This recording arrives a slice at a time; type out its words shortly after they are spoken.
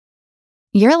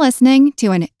You're listening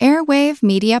to an Airwave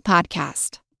Media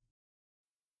Podcast.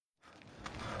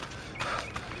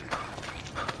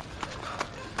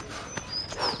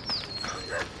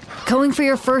 Going for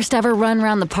your first ever run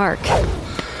around the park.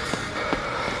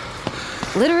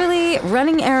 Literally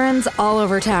running errands all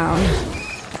over town.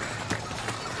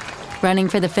 Running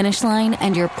for the finish line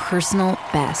and your personal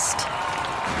best.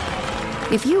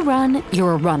 If you run,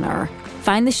 you're a runner.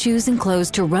 Find the shoes and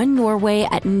clothes to run your way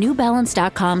at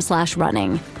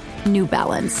newbalance.com/running. New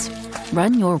Balance.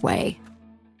 Run your way.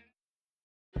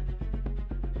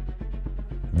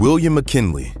 William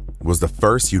McKinley was the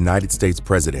first United States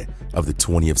president of the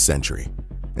 20th century.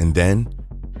 And then,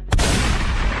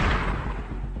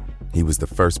 he was the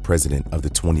first president of the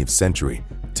 20th century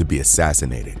to be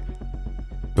assassinated.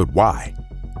 But why?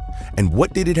 And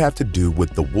what did it have to do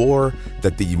with the war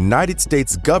that the United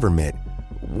States government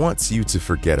wants you to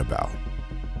forget about?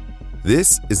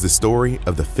 This is the story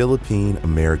of the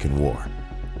Philippine-American War.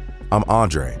 I'm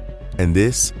Andre, and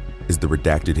this is the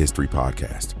Redacted History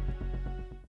Podcast.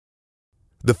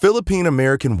 The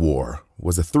Philippine-American War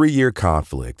was a 3-year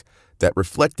conflict that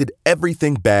reflected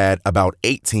everything bad about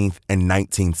 18th and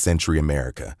 19th century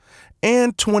America,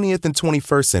 and 20th and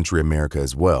 21st century America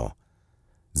as well.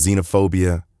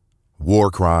 Xenophobia, war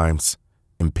crimes,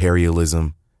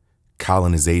 imperialism,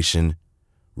 colonization,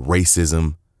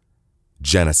 racism,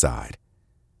 genocide.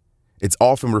 It's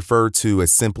often referred to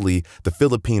as simply the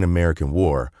Philippine-American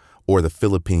War or the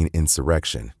Philippine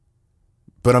Insurrection.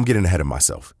 But I'm getting ahead of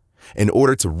myself. In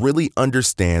order to really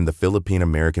understand the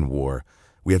Philippine-American War,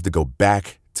 we have to go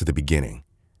back to the beginning,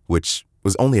 which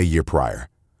was only a year prior.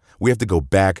 We have to go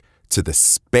back to the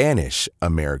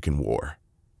Spanish-American War.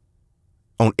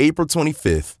 On April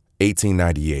 25th,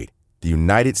 1898, the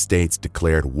United States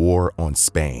declared war on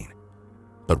Spain.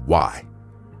 But why?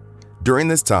 During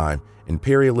this time,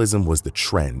 imperialism was the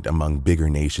trend among bigger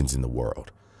nations in the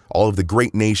world. All of the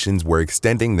great nations were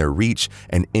extending their reach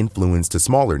and influence to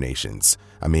smaller nations.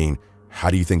 I mean,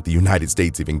 how do you think the United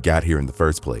States even got here in the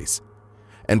first place?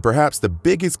 And perhaps the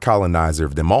biggest colonizer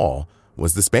of them all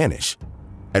was the Spanish.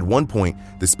 At one point,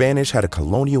 the Spanish had a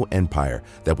colonial empire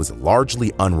that was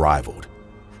largely unrivaled,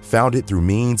 founded through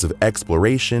means of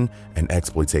exploration and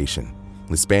exploitation.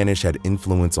 The Spanish had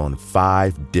influence on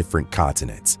 5 different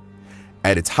continents.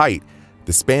 At its height,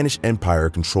 the Spanish Empire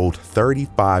controlled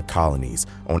 35 colonies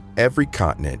on every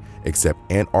continent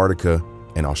except Antarctica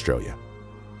and Australia.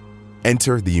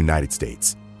 Enter the United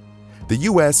States. The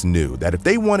U.S. knew that if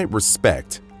they wanted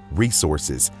respect,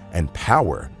 resources, and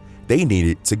power, they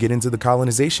needed to get into the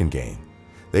colonization game.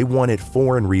 They wanted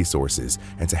foreign resources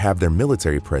and to have their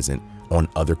military present on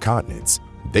other continents.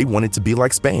 They wanted to be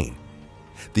like Spain.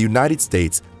 The United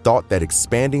States thought that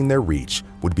expanding their reach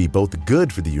would be both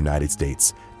good for the United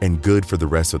States and good for the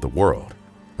rest of the world.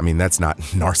 I mean, that's not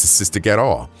narcissistic at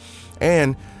all.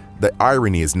 And the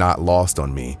irony is not lost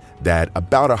on me that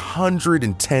about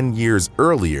 110 years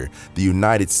earlier, the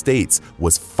United States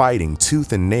was fighting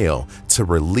tooth and nail to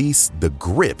release the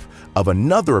grip of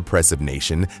another oppressive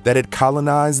nation that had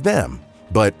colonized them.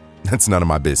 But that's none of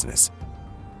my business.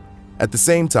 At the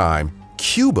same time,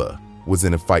 Cuba was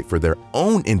in a fight for their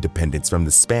own independence from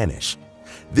the Spanish.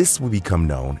 This would become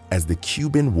known as the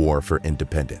Cuban War for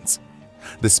Independence.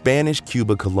 The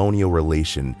Spanish-Cuba colonial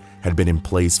relation had been in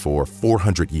place for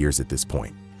 400 years at this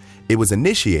point. It was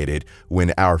initiated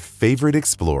when our favorite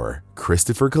explorer,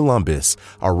 Christopher Columbus,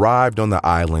 arrived on the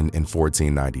island in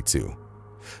 1492.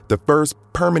 The first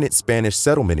permanent Spanish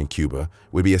settlement in Cuba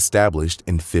would be established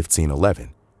in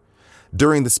 1511.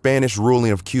 During the Spanish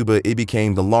ruling of Cuba, it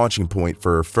became the launching point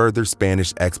for further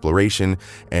Spanish exploration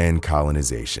and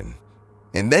colonization.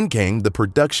 And then came the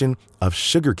production of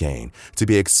sugarcane to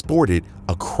be exported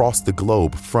across the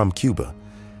globe from Cuba.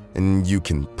 And you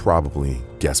can probably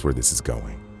guess where this is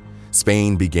going.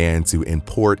 Spain began to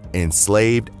import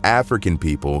enslaved African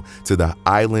people to the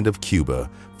island of Cuba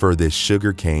for this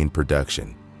sugarcane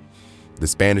production. The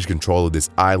Spanish control of this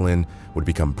island would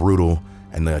become brutal,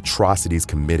 and the atrocities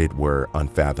committed were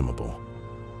unfathomable.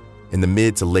 In the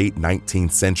mid to late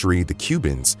 19th century, the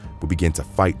Cubans would begin to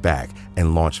fight back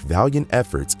and launch valiant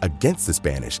efforts against the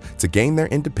Spanish to gain their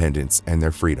independence and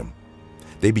their freedom.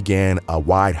 They began a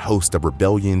wide host of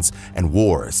rebellions and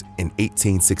wars in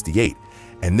 1868,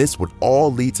 and this would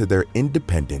all lead to their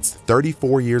independence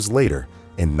 34 years later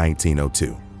in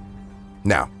 1902.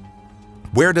 Now,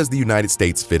 where does the United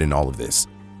States fit in all of this?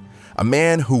 A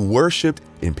man who worshipped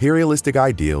imperialistic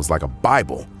ideals like a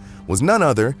Bible was none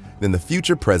other than the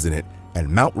future president and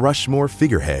Mount Rushmore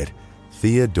figurehead,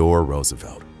 Theodore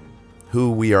Roosevelt.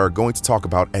 who we are going to talk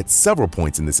about at several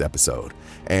points in this episode.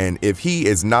 And if he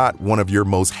is not one of your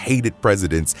most hated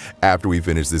presidents after we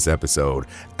finish this episode,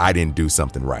 I didn't do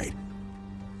something right.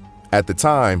 At the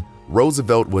time,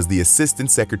 Roosevelt was the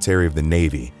Assistant Secretary of the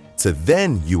Navy to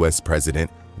then U.S. President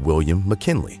William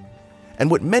McKinley. And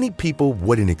what many people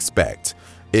wouldn't expect,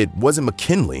 it wasn't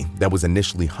McKinley that was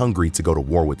initially hungry to go to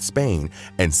war with Spain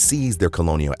and seize their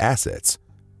colonial assets.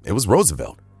 It was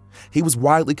Roosevelt. He was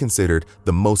widely considered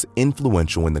the most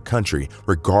influential in the country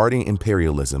regarding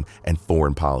imperialism and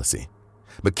foreign policy.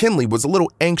 McKinley was a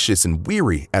little anxious and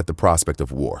weary at the prospect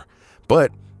of war,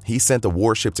 but he sent a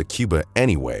warship to Cuba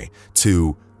anyway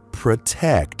to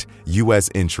protect U.S.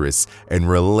 interests and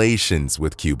relations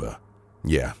with Cuba.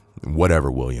 Yeah,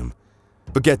 whatever, William.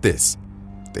 But get this,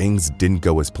 things didn't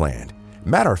go as planned.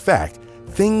 Matter of fact,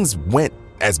 things went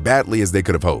as badly as they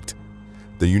could have hoped.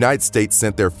 The United States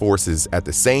sent their forces at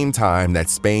the same time that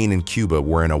Spain and Cuba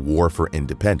were in a war for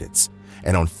independence.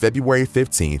 And on February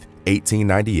 15,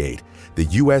 1898, the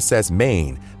USS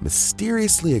Maine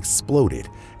mysteriously exploded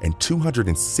and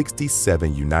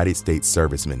 267 United States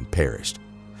servicemen perished.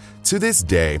 To this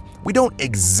day, we don't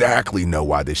exactly know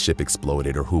why this ship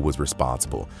exploded or who was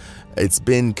responsible. It's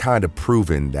been kind of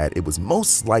proven that it was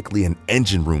most likely an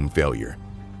engine room failure.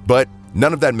 But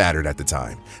none of that mattered at the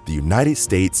time. The United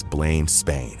States blamed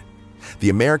Spain. The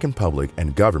American public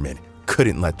and government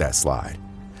couldn't let that slide.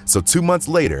 So 2 months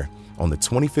later, on the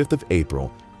 25th of April,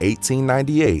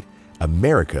 1898,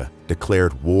 America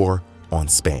declared war on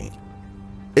Spain.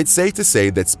 It's safe to say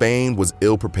that Spain was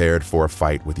ill-prepared for a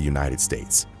fight with the United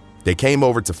States. They came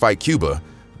over to fight Cuba,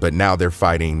 but now they're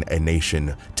fighting a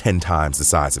nation 10 times the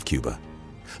size of Cuba.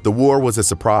 The war was a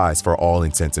surprise for all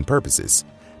intents and purposes.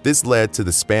 This led to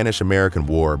the Spanish-American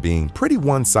War being pretty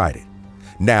one-sided.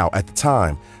 Now, at the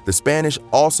time, the Spanish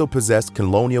also possessed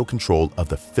colonial control of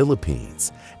the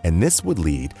Philippines, and this would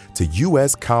lead to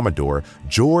U.S. Commodore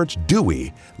George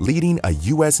Dewey leading a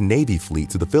U.S. Navy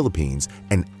fleet to the Philippines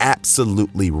and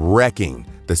absolutely wrecking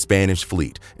the Spanish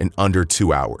fleet in under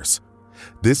 2 hours.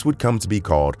 This would come to be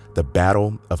called the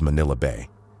Battle of Manila Bay.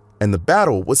 And the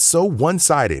battle was so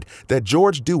one-sided that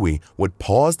George Dewey would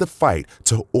pause the fight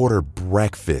to order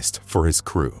breakfast for his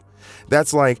crew.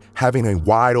 That's like having a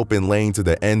wide open lane to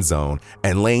the end zone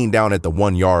and laying down at the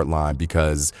 1-yard line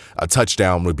because a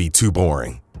touchdown would be too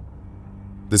boring.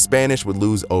 The Spanish would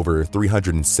lose over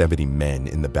 370 men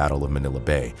in the Battle of Manila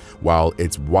Bay, while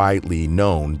it's widely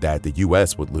known that the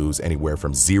U.S. would lose anywhere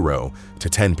from 0 to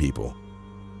 10 people.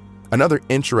 Another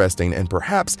interesting and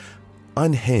perhaps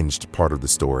unhinged part of the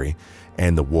story,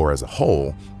 and the war as a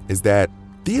whole, is that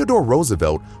Theodore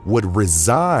Roosevelt would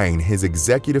resign his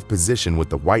executive position with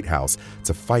the White House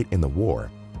to fight in the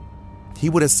war. He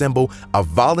would assemble a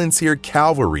volunteer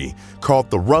cavalry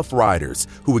called the Rough Riders,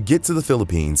 who would get to the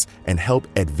Philippines and help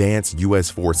advance U.S.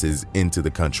 forces into the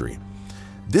country.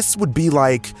 This would be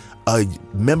like a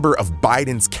member of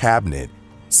Biden's cabinet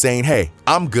saying, hey,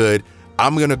 I'm good.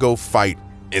 I'm going to go fight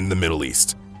in the Middle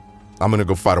East. I'm going to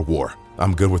go fight a war.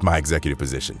 I'm good with my executive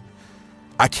position.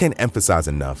 I can't emphasize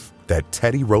enough that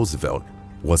Teddy Roosevelt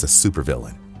was a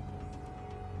supervillain.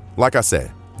 Like I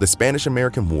said, the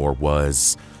Spanish-American War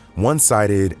was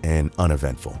one-sided and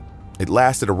uneventful. It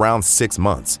lasted around 6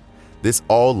 months. This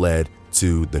all led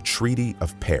to the Treaty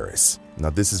of Paris. Now,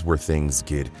 this is where things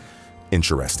get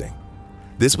interesting.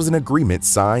 This was an agreement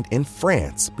signed in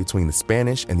France between the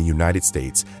Spanish and the United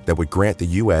States that would grant the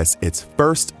U.S. its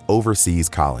first overseas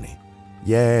colony.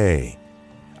 Yay!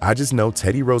 I just know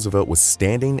Teddy Roosevelt was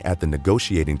standing at the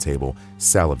negotiating table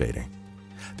salivating.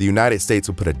 The United States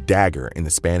would put a dagger in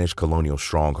the Spanish colonial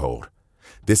stronghold.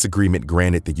 This agreement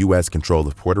granted the U.S. control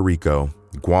of Puerto Rico,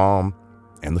 Guam,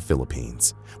 and the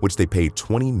Philippines, which they paid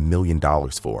 $20 million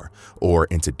for, or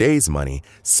in today's money,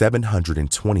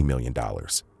 $720 million.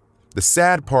 The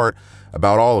sad part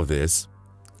about all of this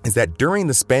is that during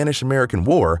the Spanish-American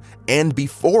War and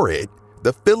before it,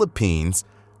 the Philippines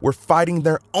were fighting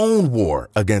their own war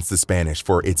against the Spanish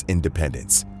for its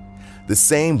independence, the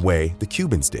same way the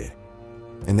Cubans did.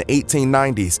 In the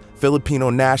 1890s,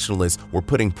 Filipino nationalists were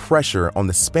putting pressure on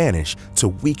the Spanish to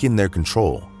weaken their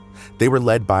control. They were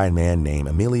led by a man named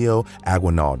Emilio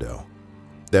Aguinaldo.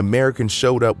 The Americans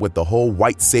showed up with the whole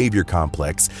white savior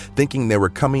complex, thinking they were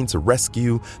coming to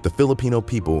rescue the Filipino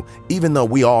people, even though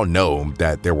we all know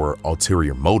that there were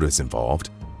ulterior motives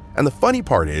involved. And the funny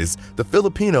part is, the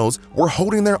Filipinos were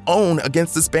holding their own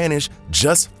against the Spanish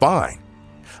just fine.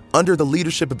 Under the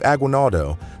leadership of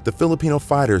Aguinaldo, the Filipino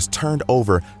fighters turned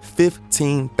over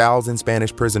 15,000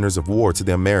 Spanish prisoners of war to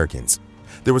the Americans.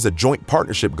 There was a joint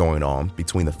partnership going on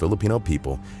between the Filipino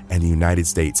people and the United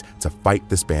States to fight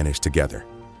the Spanish together.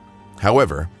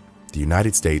 However, the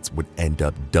United States would end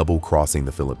up double-crossing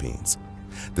the Philippines.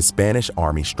 The Spanish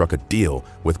army struck a deal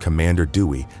with Commander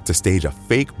Dewey to stage a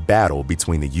fake battle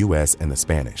between the U.S. and the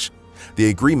Spanish. The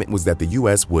agreement was that the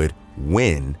U.S. would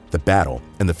win the battle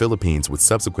and the Philippines would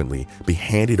subsequently be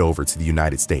handed over to the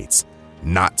United States,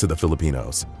 not to the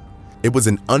Filipinos. It was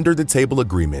an under-the-table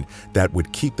agreement that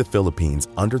would keep the Philippines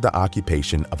under the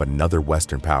occupation of another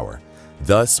Western power,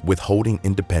 thus withholding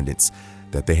independence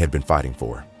that they had been fighting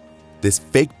for. This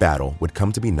fake battle would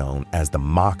come to be known as the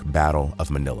Mock Battle of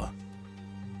Manila.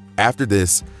 After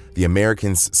this, the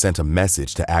Americans sent a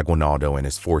message to Aguinaldo and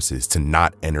his forces to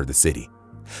not enter the city.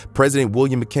 President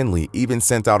William McKinley even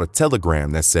sent out a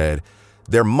telegram that said,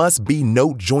 "There must be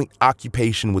no joint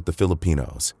occupation with the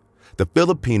Filipinos. The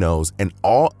Filipinos and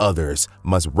all others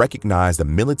must recognize the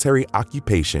military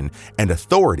occupation and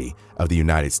authority of the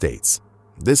United States."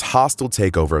 This hostile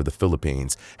takeover of the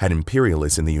Philippines had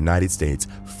imperialists in the United States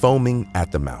foaming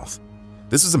at the mouth.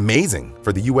 This was amazing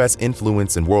for the U.S.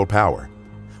 influence and world power.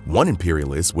 One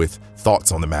imperialist with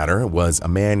thoughts on the matter was a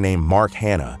man named Mark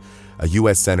Hanna, a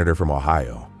U.S. senator from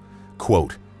Ohio.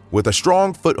 Quote, "With a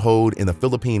strong foothold in the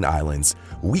Philippine Islands,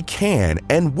 we can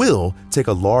and will take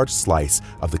a large slice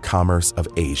of the commerce of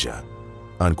Asia."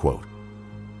 Unquote.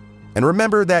 And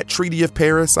remember that Treaty of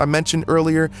Paris I mentioned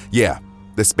earlier? Yeah,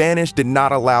 the Spanish did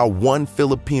not allow one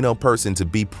Filipino person to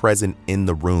be present in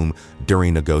the room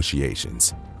during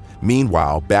negotiations.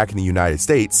 Meanwhile, back in the United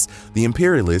States, the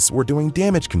imperialists were doing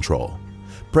damage control.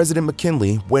 President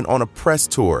McKinley went on a press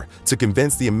tour to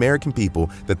convince the American people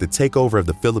that the takeover of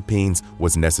the Philippines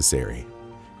was necessary.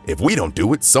 If we don't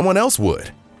do it, someone else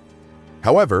would.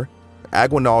 However,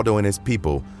 Aguinaldo and his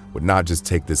people would not just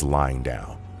take this lying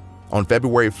down. On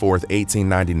February 4th,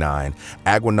 1899,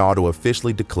 Aguinaldo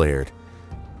officially declared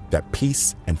that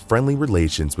peace and friendly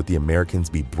relations with the Americans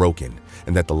be broken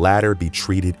and that the latter be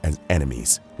treated as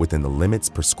enemies within the limits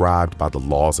prescribed by the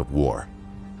laws of war.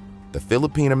 The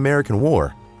Philippine-American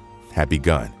War had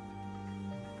begun.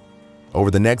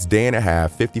 Over the next day and a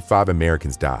half, 55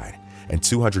 Americans died and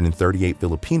 238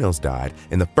 Filipinos died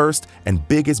in the first and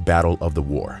biggest battle of the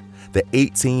war, the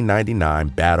 1899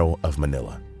 Battle of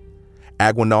Manila.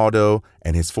 Aguinaldo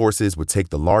and his forces would take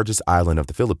the largest island of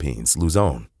the Philippines,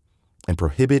 Luzon, and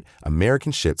prohibit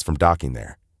American ships from docking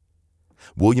there.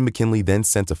 William McKinley then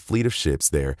sent a fleet of ships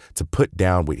there to put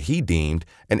down what he deemed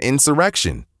an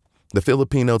insurrection. The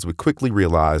Filipinos would quickly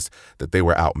realize that they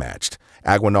were outmatched.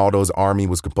 Aguinaldo's army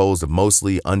was composed of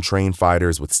mostly untrained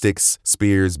fighters with sticks,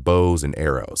 spears, bows, and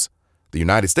arrows. The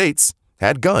United States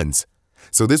had guns.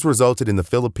 So this resulted in the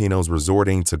Filipinos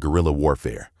resorting to guerrilla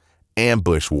warfare,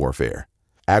 ambush warfare.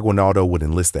 Aguinaldo would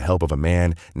enlist the help of a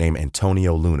man named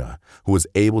Antonio Luna, who was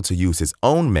able to use his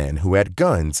own men who had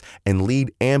guns and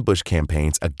lead ambush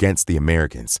campaigns against the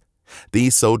Americans.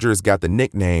 These soldiers got the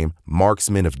nickname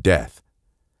Marksmen of Death.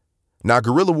 Now,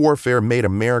 guerrilla warfare made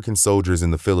American soldiers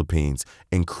in the Philippines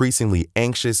increasingly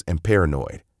anxious and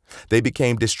paranoid. They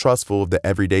became distrustful of the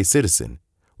everyday citizen.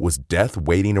 Was death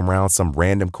waiting around some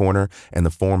random corner in the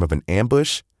form of an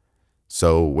ambush?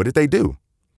 So what did they do?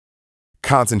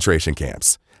 Concentration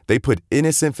camps. They put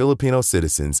innocent Filipino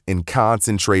citizens in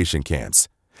concentration camps.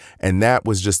 And that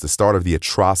was just the start of the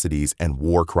atrocities and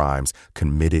war crimes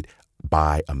committed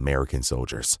by American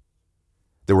soldiers.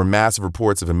 There were massive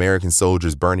reports of American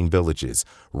soldiers burning villages,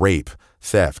 rape,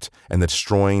 theft, and the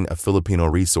destroying of Filipino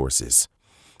resources.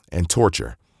 And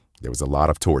torture. There was a lot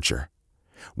of torture.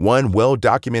 One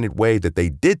well-documented way that they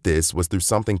did this was through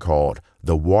something called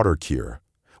the water cure.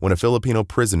 When a Filipino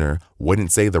prisoner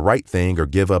wouldn't say the right thing or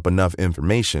give up enough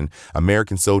information,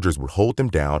 American soldiers would hold them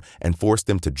down and force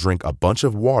them to drink a bunch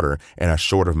of water in a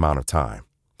short amount of time.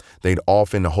 They'd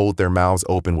often hold their mouths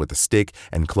open with a stick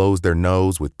and close their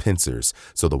nose with pincers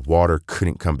so the water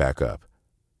couldn't come back up.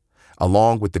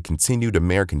 Along with the continued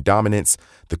American dominance,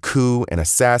 the coup and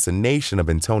assassination of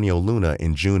Antonio Luna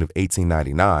in June of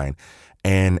 1899,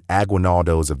 and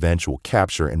Aguinaldo's eventual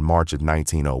capture in March of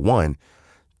 1901,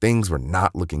 things were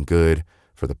not looking good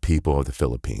for the people of the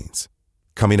Philippines.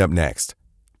 Coming up next,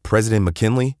 President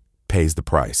McKinley pays the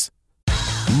price.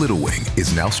 Little Wing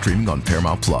is now streaming on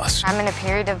Paramount+. I'm in a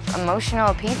period of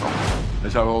emotional upheaval.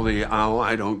 Is that all the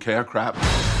I don't care crap?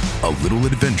 A little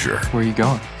adventure. Where are you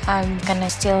going? I'm gonna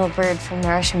steal a bird from the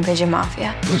Russian pigeon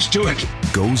mafia. Let's do it.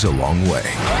 Goes a long way.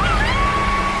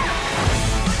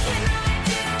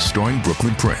 Starring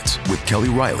Brooklyn Prince with Kelly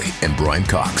Riley and Brian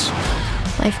Cox.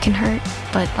 Life can hurt,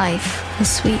 but life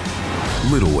is sweet.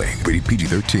 Little Wing, rated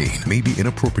PG-13, may be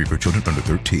inappropriate for children under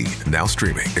 13. Now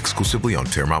streaming exclusively on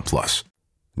Paramount+.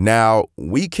 Now,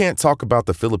 we can't talk about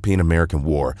the Philippine-American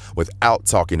War without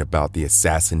talking about the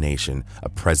assassination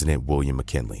of President William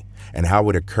McKinley and how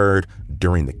it occurred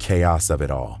during the chaos of it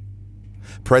all.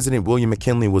 President William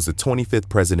McKinley was the 25th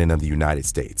president of the United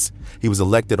States. He was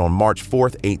elected on March 4,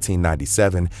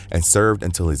 1897, and served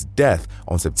until his death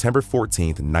on September 14,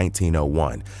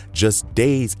 1901, just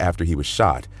days after he was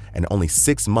shot and only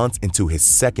 6 months into his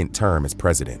second term as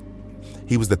president.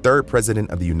 He was the third president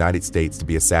of the United States to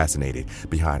be assassinated,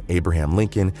 behind Abraham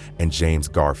Lincoln and James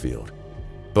Garfield.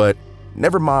 But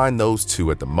never mind those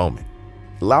two at the moment.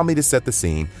 Allow me to set the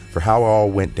scene for how it all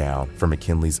went down for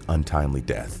McKinley's untimely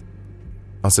death.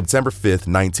 On September 5,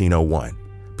 1901,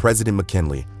 President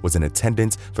McKinley was in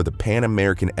attendance for the Pan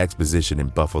American Exposition in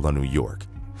Buffalo, New York.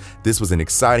 This was an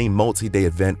exciting multi-day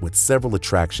event with several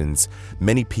attractions,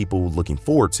 many people looking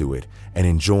forward to it and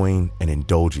enjoying and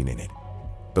indulging in it.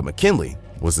 But McKinley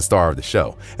was the star of the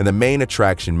show and the main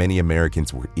attraction many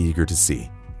Americans were eager to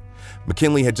see.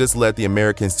 McKinley had just led the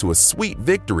Americans to a sweet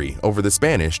victory over the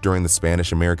Spanish during the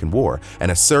Spanish-American War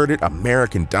and asserted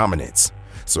American dominance.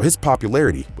 So his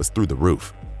popularity was through the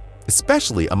roof,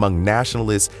 especially among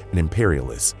nationalists and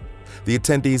imperialists. The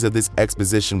attendees of this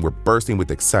exposition were bursting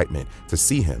with excitement to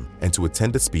see him and to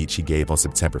attend a speech he gave on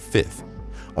September 5th.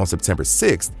 On September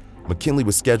 6th, McKinley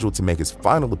was scheduled to make his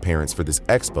final appearance for this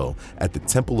expo at the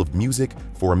Temple of Music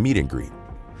for a meet and greet.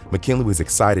 McKinley was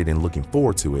excited and looking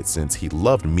forward to it since he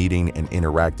loved meeting and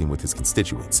interacting with his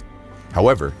constituents.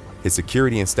 However, his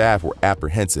security and staff were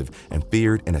apprehensive and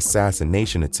feared an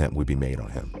assassination attempt would be made on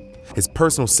him. His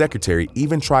personal secretary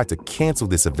even tried to cancel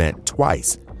this event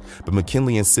twice, but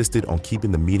McKinley insisted on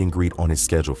keeping the meet and greet on his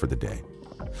schedule for the day.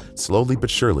 Slowly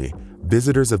but surely,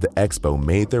 visitors of the expo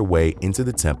made their way into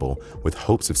the temple with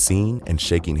hopes of seeing and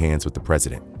shaking hands with the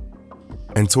president.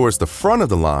 And towards the front of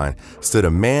the line stood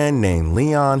a man named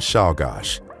Leon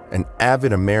Czolgosz, an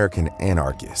avid American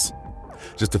anarchist.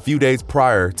 Just a few days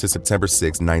prior to September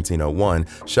 6, 1901,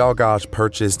 Czolgosz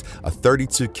purchased a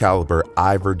 .32 caliber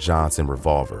Iver Johnson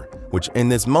revolver, which in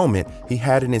this moment he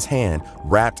had in his hand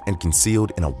wrapped and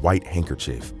concealed in a white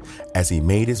handkerchief as he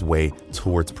made his way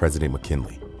towards President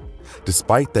McKinley.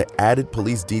 Despite the added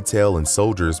police detail and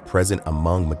soldiers present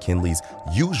among McKinley's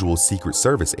usual Secret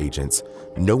Service agents,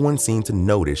 no one seemed to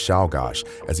notice Czolgosz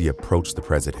as he approached the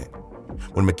president.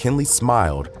 When McKinley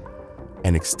smiled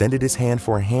and extended his hand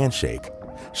for a handshake,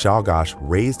 Czolgosz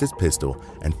raised his pistol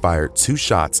and fired 2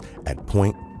 shots at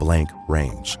point-blank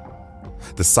range.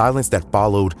 The silence that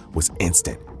followed was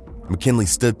instant. McKinley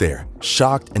stood there,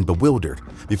 shocked and bewildered,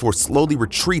 before slowly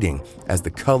retreating as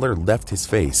the color left his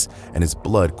face and his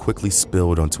blood quickly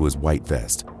spilled onto his white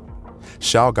vest.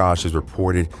 Czolgosz is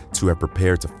reported to have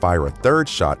prepared to fire a 3rd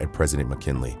shot at President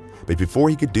McKinley, but before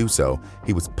he could do so,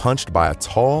 he was punched by a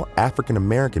tall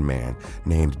African-American man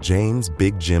named James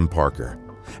Big Jim Parker,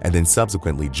 and then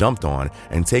subsequently jumped on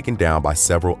and taken down by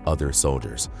several other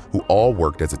soldiers, who all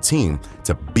worked as a team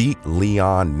to beat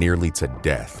Leon nearly to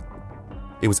death.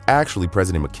 It was actually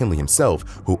President McKinley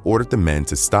himself who ordered the men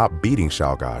to stop beating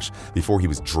Czolgosz before he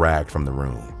was dragged from the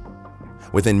room.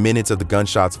 Within minutes of the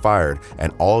gunshots fired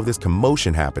and all of this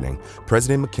commotion happening,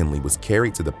 President McKinley was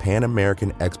carried to the Pan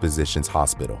American Exposition's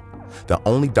hospital. The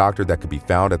only doctor that could be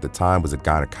found at the time was a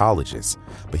gynecologist,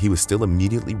 but he was still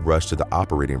immediately rushed to the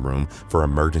operating room for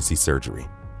emergency surgery.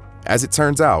 As it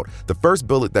turns out, the first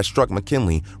bullet that struck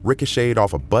McKinley ricocheted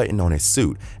off a button on his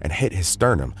suit and hit his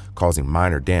sternum, causing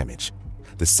minor damage.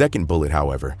 The second bullet,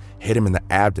 however, hit him in the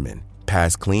abdomen,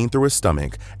 passed clean through his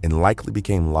stomach, and likely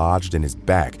became lodged in his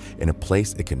back in a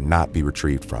place it could not be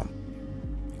retrieved from.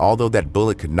 Although that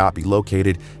bullet could not be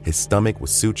located, his stomach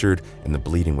was sutured and the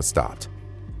bleeding was stopped.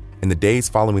 In the days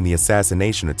following the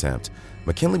assassination attempt,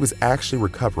 McKinley was actually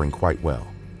recovering quite well.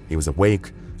 He was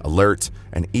awake, alert,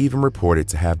 and even reported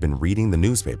to have been reading the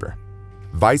newspaper.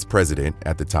 Vice President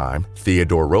at the time,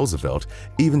 Theodore Roosevelt,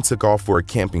 even took off for a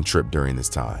camping trip during this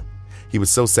time. He was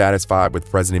so satisfied with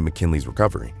President McKinley's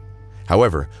recovery.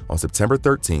 However, on September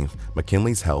 13th,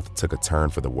 McKinley's health took a turn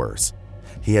for the worse.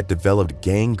 He had developed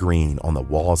gangrene on the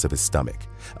walls of his stomach,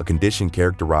 a condition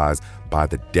characterized by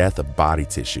the death of body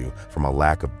tissue from a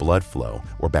lack of blood flow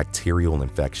or bacterial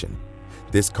infection.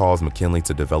 This caused McKinley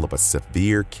to develop a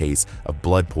severe case of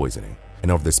blood poisoning,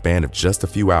 and over the span of just a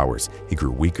few hours, he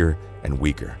grew weaker and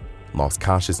weaker, lost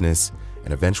consciousness,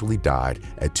 and eventually died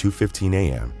at 2:15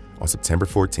 a.m. on September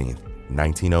 14th,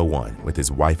 1901, with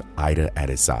his wife Ida at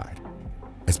his side.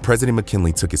 As President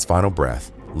McKinley took his final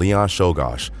breath, Leon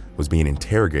Czolgosz was being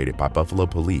interrogated by Buffalo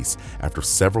police after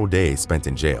several days spent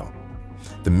in jail.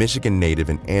 The Michigan native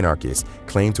and anarchist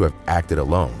claimed to have acted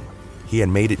alone. he had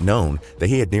made it known that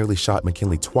he had nearly shot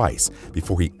McKinley twice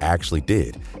before he actually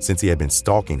did, since he had been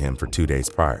stalking him for 2 days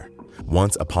prior.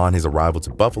 Once upon his arrival to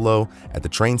Buffalo at the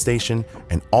train station,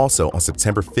 and also on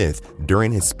September 5th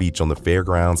during his speech on the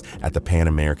fairgrounds at the Pan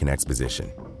American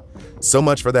Exposition. So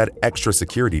much for that extra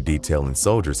security detail and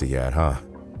soldiers he had, huh?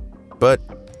 But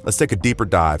let's take a deeper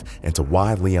dive into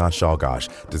why Leon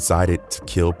Czolgosz decided to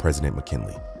kill President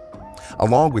McKinley.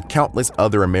 Along with countless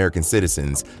other American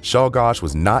citizens, Czolgosz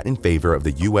was not in favor of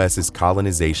the U.S.'s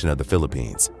colonization of the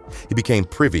Philippines. He became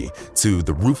privy to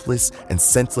the ruthless and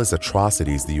senseless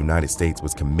atrocities the United States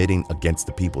was committing against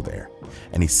the people there,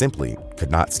 and he simply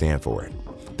could not stand for it.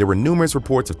 There were numerous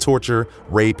reports of torture,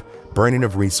 rape, burning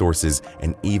of resources,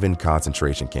 and even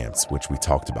concentration camps, which we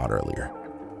talked about earlier.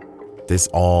 This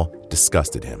all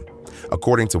disgusted him.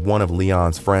 According to one of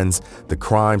Leon's friends, the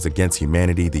crimes against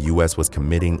humanity the U.S. was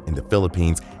committing in the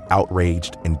Philippines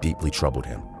outraged and deeply troubled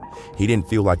him. He didn't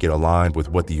feel like it aligned with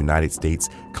what the United States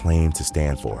claimed to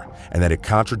stand for, and that it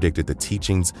contradicted the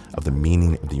teachings of the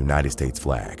meaning of the United States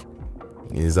flag.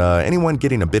 Is anyone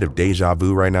getting a bit of deja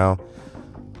vu right now?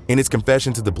 In his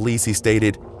confession to the police, he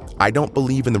stated, "I don't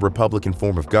believe in the Republican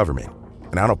form of government,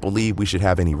 and I don't believe we should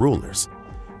have any rulers.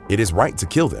 It is right to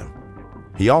kill them."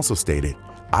 He also stated,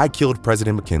 "I killed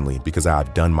President McKinley because I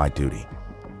have done my duty."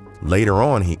 Later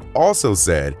on, he also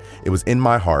said, "It was in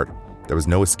my heart. There was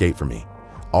no escape for me.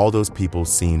 All those people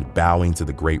seemed bowing to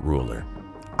the great ruler.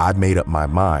 I'd made up my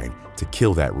mind to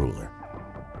kill that ruler."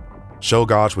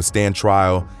 Czolgosz would stand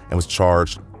trial and was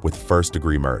charged with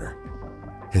first-degree murder.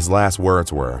 His last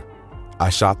words were, "I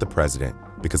shot the president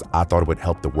because I thought it would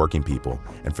help the working people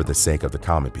and for the sake of the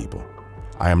common people.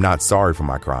 I am not sorry for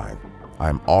my crime. I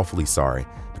am awfully sorry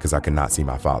because I could not see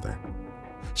my father."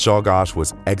 Czolgosz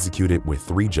was executed with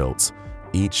 3 jolts,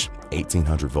 each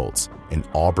 1,800 volts, in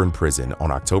Auburn Prison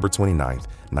on October 29,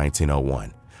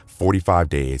 1901, 45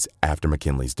 days after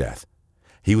McKinley's death.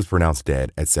 He was pronounced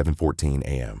dead at 7:14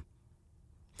 a.m.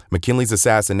 McKinley's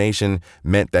assassination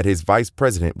meant that his vice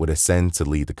president would ascend to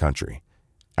lead the country.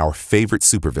 Our favorite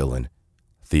supervillain,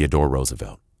 Theodore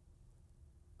Roosevelt.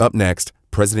 Up next,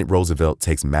 President Roosevelt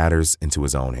takes matters into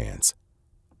his own hands.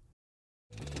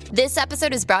 This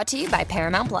episode is brought to you by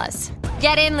Paramount Plus.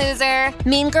 Get in, loser!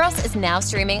 Mean Girls is now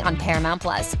streaming on Paramount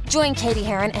Plus. Join Katie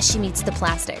Heron as she meets the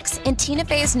plastics in Tina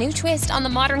Fey's new twist on the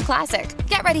modern classic.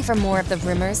 Get ready for more of the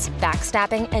rumors,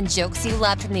 backstabbing, and jokes you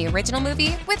loved from the original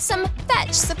movie with some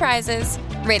fetch surprises.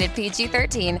 Rated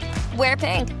PG-13. Wear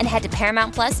pink and head to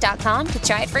ParamountPlus.com to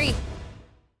try it free.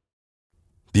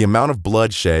 The amount of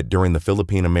bloodshed during the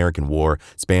Philippine-American War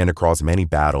spanned across many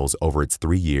battles over its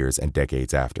 3 years and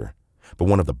decades after. But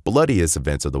one of the bloodiest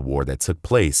events of the war that took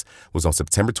place was on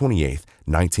September 28,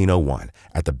 1901,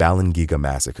 at the Balangiga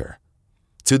Massacre.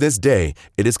 To this day,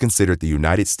 it is considered the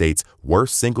United States'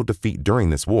 worst single defeat during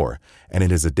this war, and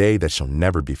it is a day that shall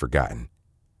never be forgotten.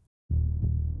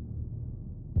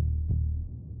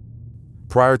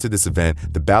 Prior to this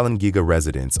event, the Balangiga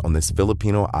residents on this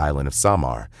Filipino island of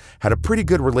Samar had a pretty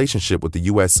good relationship with the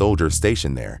U.S. soldiers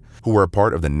stationed there, who were a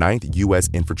part of the 9th U.S.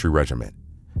 Infantry Regiment.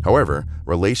 However,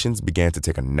 relations began to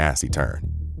take a nasty turn.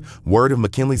 Word of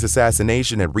McKinley's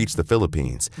assassination had reached the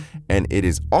Philippines, and it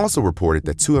is also reported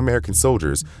that 2 American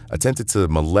soldiers attempted to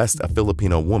molest a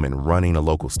Filipino woman running a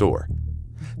local store.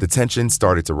 The tension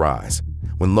started to rise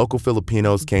when local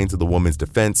Filipinos came to the woman's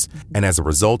defense, and as a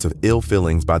result of ill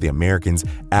feelings by the Americans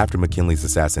after McKinley's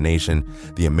assassination,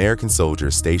 the American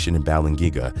soldiers stationed in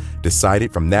Balangiga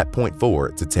decided from that point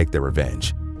forward to take their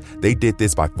revenge. They did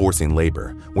this by forcing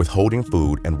labor, withholding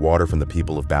food and water from the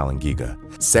people of Balangiga,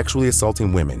 sexually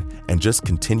assaulting women, and just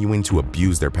continuing to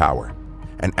abuse their power.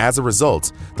 And as a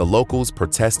result, the locals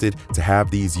protested to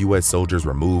have these U.S. soldiers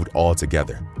removed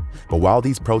altogether. But while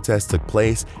these protests took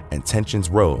place and tensions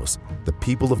rose, the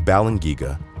people of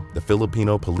Balangiga, the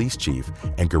Filipino police chief,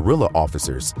 and guerrilla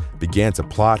officers began to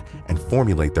plot and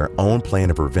formulate their own plan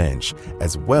of revenge,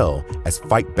 as well as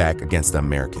fight back against the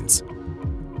Americans.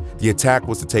 The attack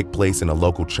was to take place in a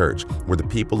local church where the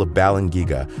people of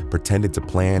Balangiga pretended to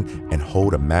plan and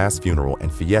hold a mass funeral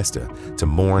and fiesta to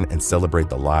mourn and celebrate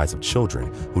the lives of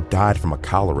children who died from a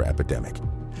cholera epidemic.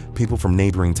 People from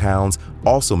neighboring towns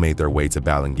also made their way to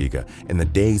Balangiga in the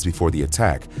days before the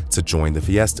attack to join the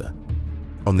fiesta.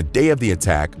 On the day of the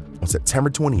attack, on September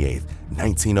 28,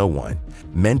 1901,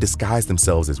 men disguised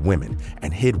themselves as women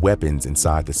and hid weapons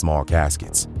inside the small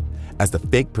caskets. As the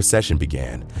fake procession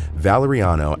began,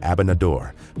 Valeriano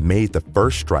Abinador made the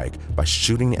first strike by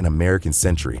shooting an American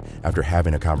sentry after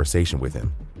having a conversation with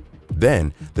him.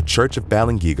 Then, the Church of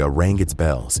Balangiga rang its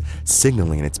bells,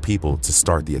 signaling its people to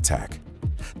start the attack.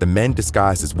 The men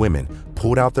disguised as women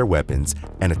pulled out their weapons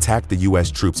and attacked the U.S.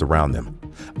 troops around them.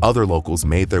 Other locals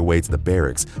made their way to the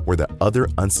barracks where the other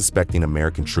unsuspecting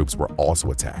American troops were also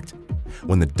attacked.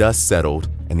 When the dust settled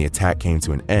and the attack came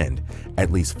to an end, at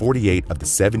least 48 of the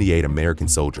 78 American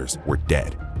soldiers were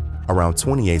dead. Around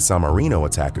 28 San Marino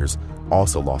attackers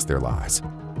also lost their lives.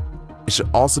 It should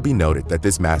also be noted that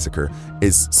this massacre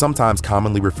is sometimes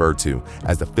commonly referred to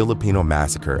as the Filipino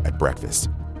Massacre at Breakfast.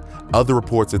 Other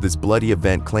reports of this bloody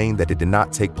event claim that it did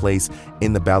not take place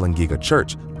in the Balangiga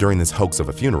Church during this hoax of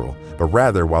a funeral, but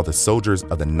rather while the soldiers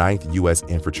of the 9th U.S.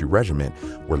 Infantry Regiment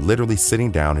were literally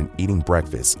sitting down and eating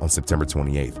breakfast on September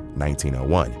 28,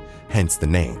 1901, hence the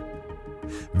name.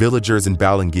 Villagers in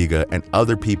Balangiga and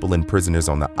other people and prisoners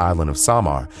on the island of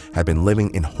Samar had been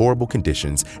living in horrible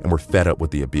conditions and were fed up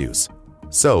with the abuse.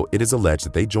 So it is alleged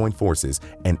that they joined forces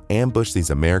and ambushed these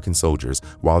American soldiers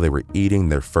while they were eating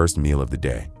their first meal of the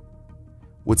day.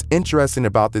 What's interesting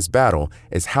about this battle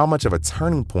is how much of a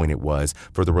turning point it was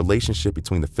for the relationship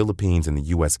between the Philippines and the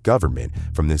U.S. government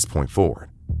from this point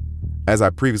forward. As I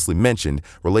previously mentioned,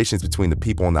 relations between the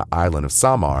people on the island of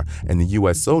Samar and the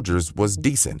U.S. soldiers was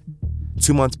decent.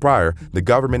 2 months prior, the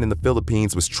government in the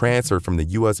Philippines was transferred from the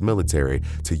U.S. military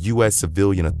to U.S.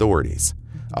 civilian authorities,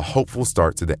 a hopeful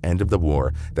start to the end of the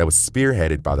war that was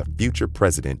spearheaded by the future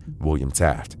President William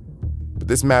Taft. But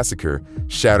this massacre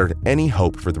shattered any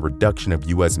hope for the reduction of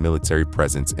U.S. military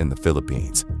presence in the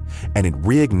Philippines, and it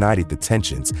reignited the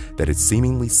tensions that had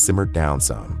seemingly simmered down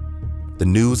some. The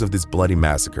news of this bloody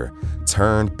massacre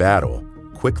turned battle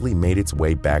quickly made its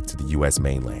way back to the U.S.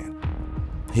 mainland.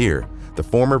 Here, the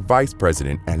former vice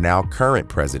president and now current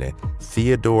president,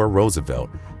 Theodore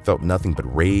Roosevelt, felt nothing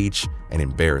but rage and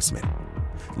embarrassment.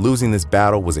 Losing this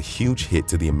battle was a huge hit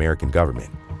to the American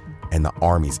government and the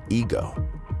Army's ego.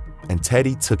 And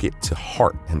Teddy took it to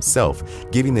heart himself,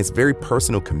 giving this very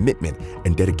personal commitment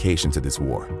and dedication to this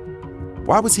war.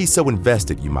 Why was he so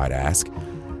invested, you might ask?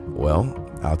 Well,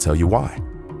 I'll tell you why.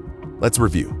 Let's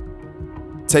review.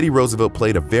 Teddy Roosevelt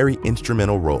played a very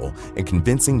instrumental role in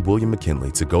convincing William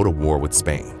McKinley to go to war with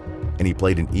Spain, and he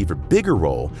played an even bigger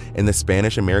role in the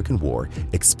Spanish-American War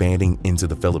expanding into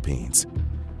the Philippines.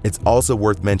 It's also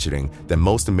worth mentioning that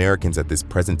most Americans at this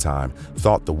present time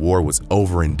thought the war was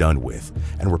over and done with,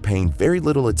 and were paying very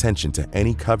little attention to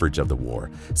any coverage of the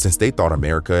war since they thought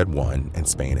America had won and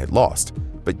Spain had lost.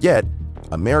 But yet,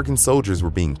 American soldiers were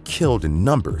being killed in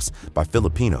numbers by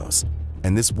Filipinos,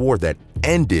 and this war that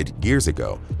ended years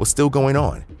ago was still going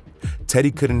on.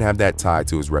 Teddy couldn't have that tied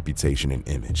to his reputation and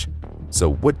image.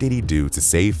 So what did he do to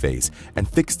save face and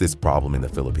fix this problem in the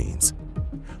Philippines?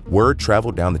 Word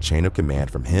traveled down the chain of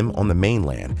command from him on the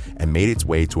mainland and made its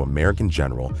way to American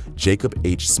General Jacob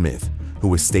H. Smith, who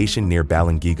was stationed near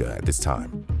Balangiga at this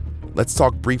time. Let's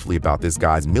talk briefly about this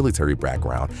guy's military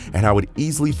background and how it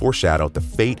easily foreshadowed the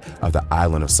fate of the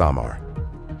island of Samar.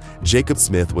 Jacob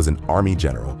Smith was an army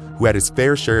general who had his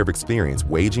fair share of experience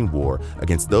waging war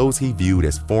against those he viewed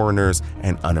as foreigners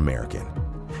and un-American.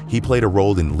 He played a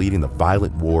role in leading the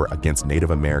violent war against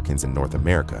Native Americans in North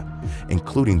America,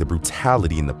 including the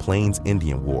brutality in the Plains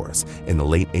Indian Wars in the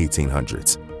late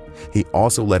 1800s. He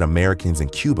also led Americans in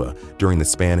Cuba during the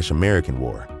Spanish-American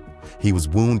War. He was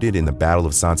wounded in the Battle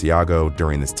of Santiago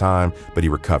during this time, but he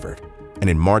recovered. And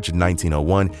in March of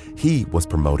 1901, he was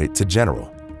promoted to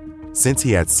general. Since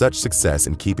he had such success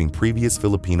in keeping previous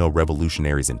Filipino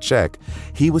revolutionaries in check,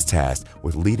 he was tasked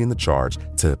with leading the charge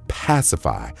to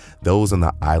pacify those on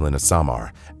the island of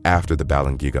Samar after the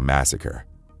Balangiga massacre.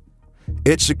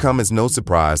 It should come as no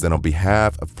surprise that on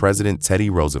behalf of President Teddy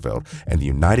Roosevelt and the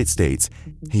United States,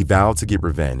 he vowed to get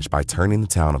revenge by turning the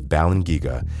town of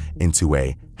Balangiga into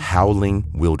a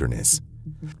howling wilderness.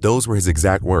 Those were his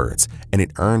exact words, and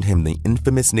it earned him the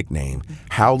infamous nickname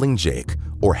Howling Jake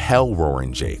or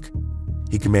Hell-Roaring Jake.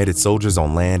 He commanded soldiers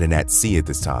on land and at sea at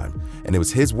this time, and it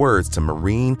was his words to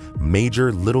Marine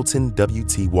Major Littleton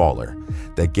W.T. Waller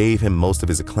that gave him most of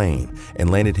his acclaim and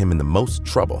landed him in the most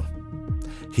trouble.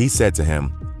 He said to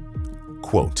him,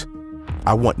 quote,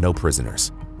 "I want no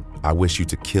prisoners. I wish you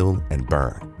to kill and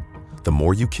burn. The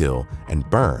more you kill and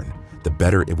burn, the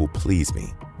better it will please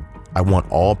me. I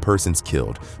want all persons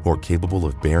killed who are capable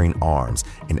of bearing arms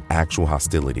in actual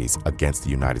hostilities against the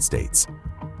United States."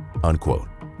 Unquote.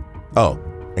 Oh,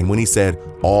 and when he said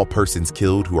all persons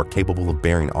killed who are capable of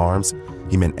bearing arms,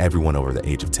 he meant everyone over the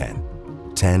age of 10.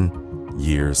 10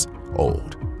 years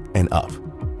old and up.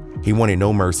 He wanted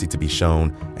no mercy to be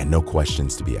shown and no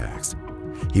questions to be asked.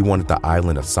 He wanted the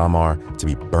island of Samar to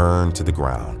be burned to the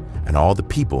ground and all the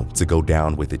people to go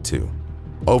down with it too.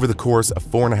 Over the course of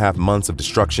 4.5 months of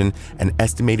destruction, an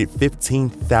estimated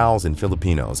 15,000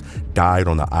 Filipinos died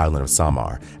on the island of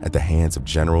Samar at the hands of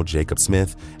General Jacob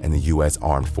Smith and the U.S.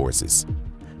 Armed Forces.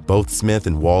 Both Smith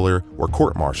and Waller were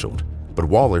court-martialed, but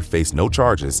Waller faced no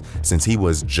charges since he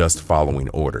was just following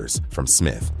orders from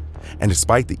Smith. And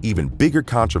despite the even bigger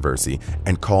controversy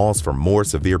and calls for more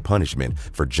severe punishment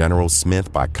for General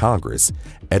Smith by Congress,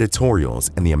 editorials,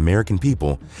 and the American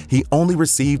people, he only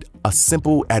received a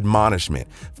simple admonishment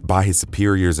by his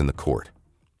superiors in the court.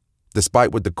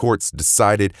 Despite what the courts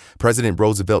decided, President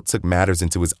Roosevelt took matters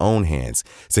into his own hands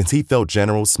since he felt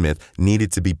General Smith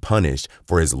needed to be punished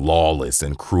for his lawless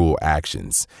and cruel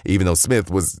actions, even though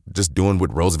Smith was just doing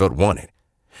what Roosevelt wanted.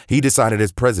 He decided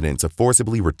as president to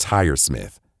forcibly retire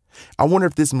Smith. I wonder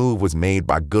if this move was made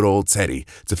by good old Teddy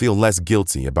to feel less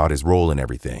guilty about his role in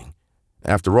everything.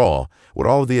 After all, would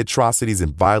all of the atrocities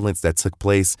and violence that took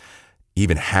place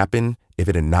even happen if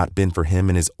it had not been for him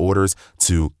and his orders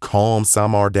to calm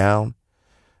Samar down?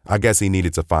 I guess he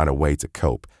needed to find a way to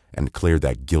cope and clear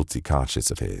that guilty conscience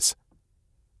of his.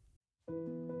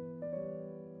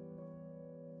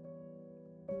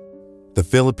 The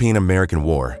Philippine-American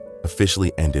War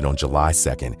officially ended on July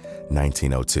 2nd,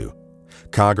 1902.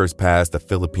 Congress passed the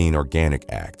Philippine Organic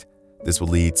Act. This will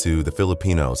lead to the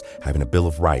Filipinos having a Bill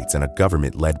of Rights and a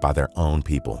government led by their own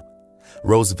people.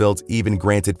 Roosevelt even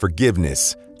granted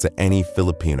forgiveness to any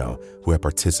Filipino who had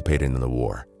participated in the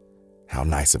war. How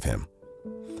nice of him.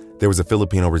 There was a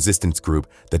Filipino resistance group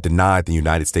that denied the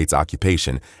United States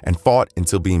occupation and fought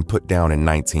until being put down in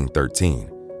 1913.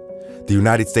 The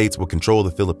United States would control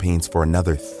the Philippines for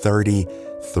another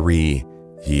 33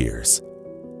 years.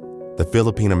 The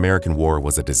Philippine-American War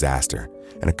was a disaster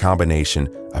and a combination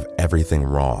of everything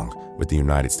wrong with the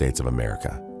United States of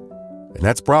America. And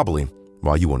that's probably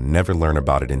why you will never learn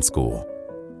about it in school.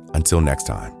 Until next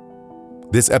time.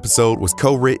 This episode was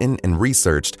co-written and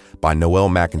researched by Noel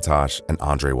McIntosh and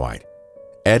Andre White.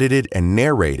 Edited and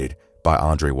narrated by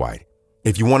Andre White.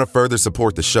 If you want to further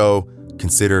support the show,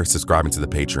 consider subscribing to the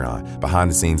Patreon. Behind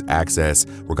the scenes access,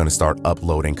 we're going to start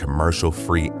uploading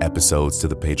commercial-free episodes to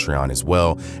the Patreon as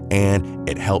well, and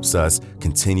it helps us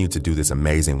continue to do this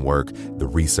amazing work, the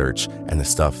research, and the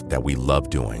stuff that we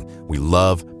love doing. We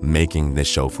love making this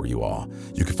show for you all.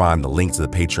 You can find the link to the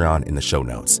Patreon in the show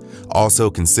notes.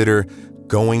 Also, consider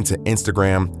going to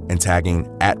Instagram and tagging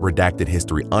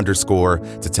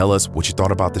 @redactedhistory_ to tell us what you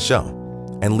thought about the show.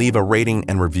 And leave a rating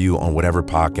and review on whatever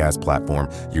podcast platform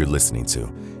you're listening to.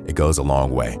 It goes a long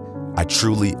way. I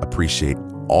truly appreciate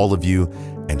all of you,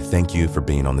 and thank you for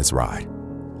being on this ride.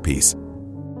 Peace.